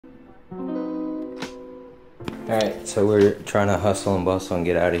Alright, so we're trying to hustle and bustle and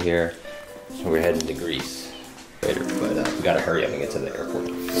get out of here. So we're heading to Greece later, but we gotta hurry up and get to the airport.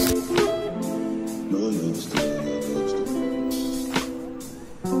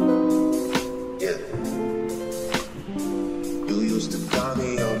 Yeah. You used to call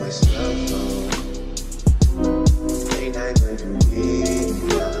me on my cell phone. Late night when you need me,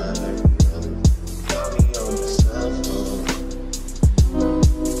 call me on my cell phone.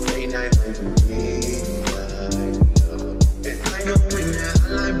 Late night when you need me, and I know when that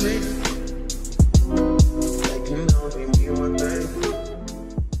hotline bling, I can only be one thing.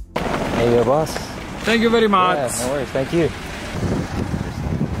 Hey, yo, boss. Thank you very much. Yeah, no worries. Thank you.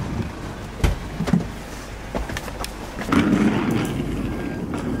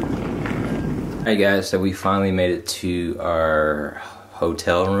 Alright guys, so we finally made it to our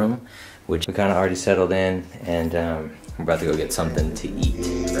hotel room, which we kind of already settled in, and we're about to go get something to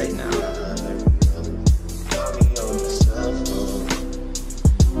eat right now.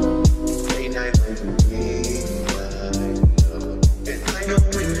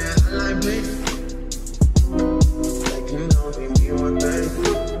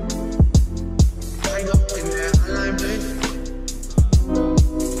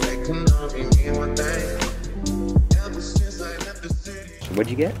 What'd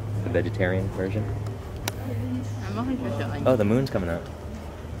you get? The vegetarian version? I'm not interested. Oh, the moon's coming up.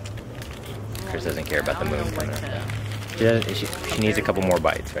 Chris doesn't care about the moon coming up. She needs a couple more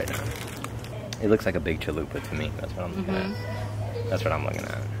bites right now. It looks like a big chalupa to me. That's what I'm looking at. That's what I'm looking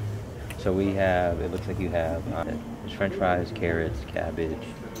at. So we have, it looks like you have there's french fries, carrots, cabbage,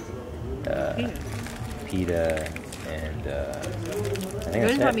 pita, and I think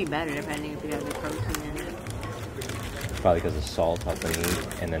Yours that's might it. be better depending if you have the protein in it. Probably because of salt off the meat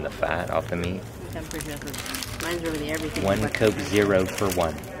and then the fat off the meat. I'm pretty sure mine's really everything. One Coke Zero for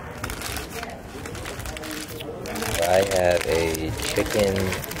one. I have a chicken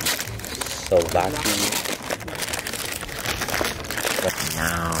souvlaki.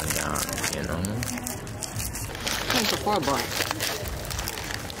 Now, you know. $10 for $4.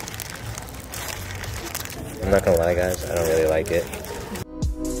 I'm not gonna lie, guys. I don't really like it.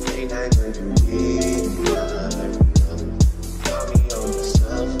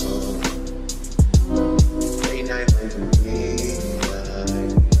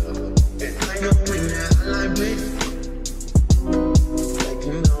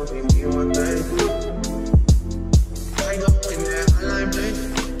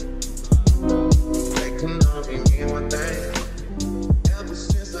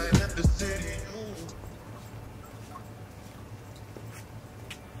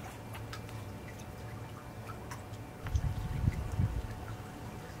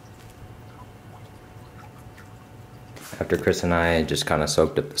 After Chris and I just kind of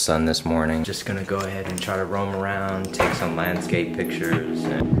soaked up the sun this morning, just gonna go ahead and try to roam around, take some landscape pictures.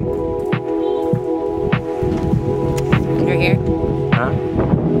 And... You're here? Huh?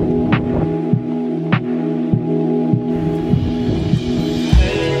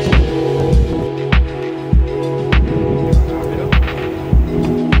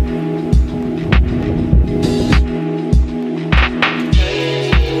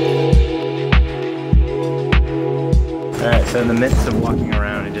 So in the midst of walking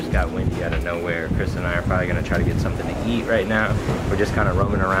around, it just got windy out of nowhere. Chris and I are probably gonna try to get something to eat right now. We're just kind of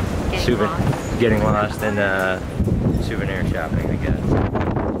roaming around, getting lost and souvenir shopping, I guess.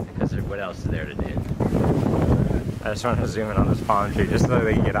 Because what else is there to do? I just want to zoom in on this palm tree just so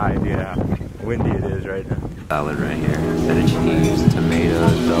they can get an idea how windy it is right now. Salad right here. Feta cheese,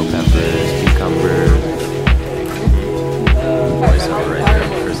 tomatoes, bell peppers, cucumbers. Voice over right there.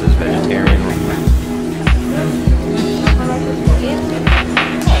 Chris's vegetarian.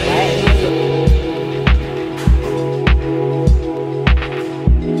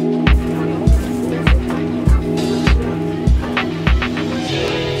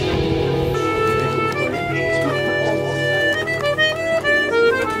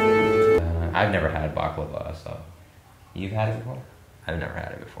 I've never had baklava, so you've had it before? I've never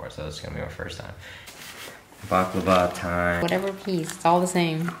had it before, so this is gonna be my first time. Baklava time. Whatever piece, it's all the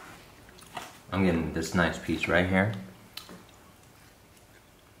same. I'm getting this nice piece right here.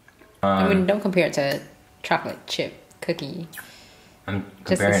 I mean, don't compare it to chocolate chip cookie. I'm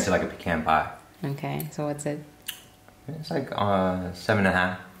comparing it to like a pecan pie. Okay, so what's it? It's like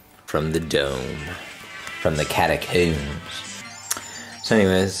 7.5. From the dome, from the catacombs. So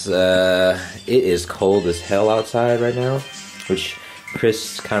anyways, it is cold as hell outside right now, which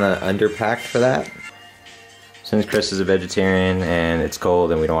Chris kind of underpacked for that. Since Chris is a vegetarian and it's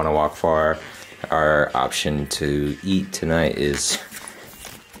cold and we don't want to walk far, our option to eat tonight is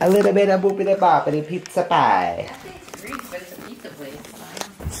A little bit of boopity boppity pizza pie. I think it's Greece, but it's a pizza place.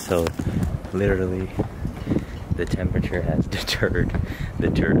 So, literally, the temperature has deterred the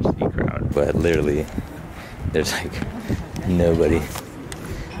touristy crowd. But literally, there's like nobody.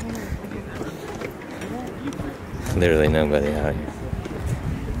 Literally nobody out here.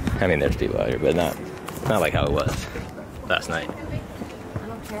 I mean, there's people out here, but not like how it was last night. I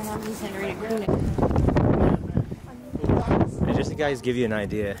don't care how many Santorini Greece. And just to guys give you an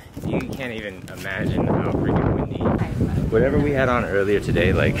idea, you can't even imagine how freaking windy. Whatever we had on earlier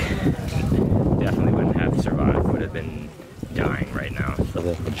today, like, definitely wouldn't have survived. Would have been dying right now. So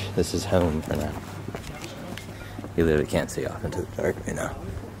this is home for now. You literally can't see off into the dark right now.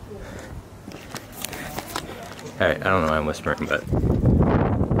 Alright, I don't know why I'm whispering, but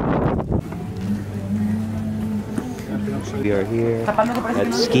we are here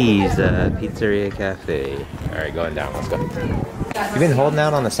at Ski's Pizzeria Cafe. Alright, going down, let's go. You've been holding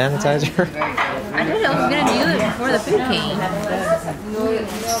out on the sanitizer? I did. I was gonna do it before the food came.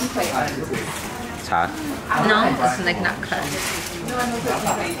 It's hot. No, it's like not cut.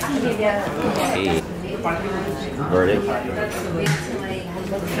 Hey. Verdict. I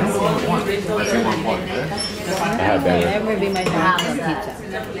had better. That would be my favorite pizza.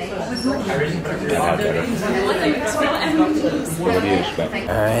 I had better. What do you expect?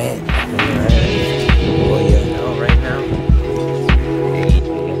 Alright. Well, you know right now.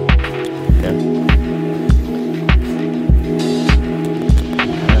 Yeah.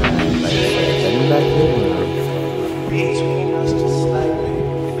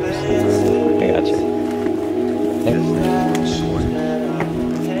 I got you. Thanks.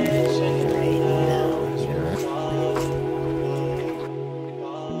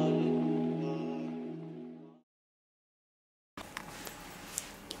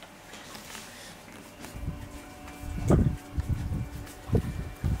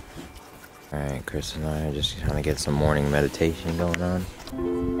 Alright, Chris and I are just trying to get some morning meditation going on.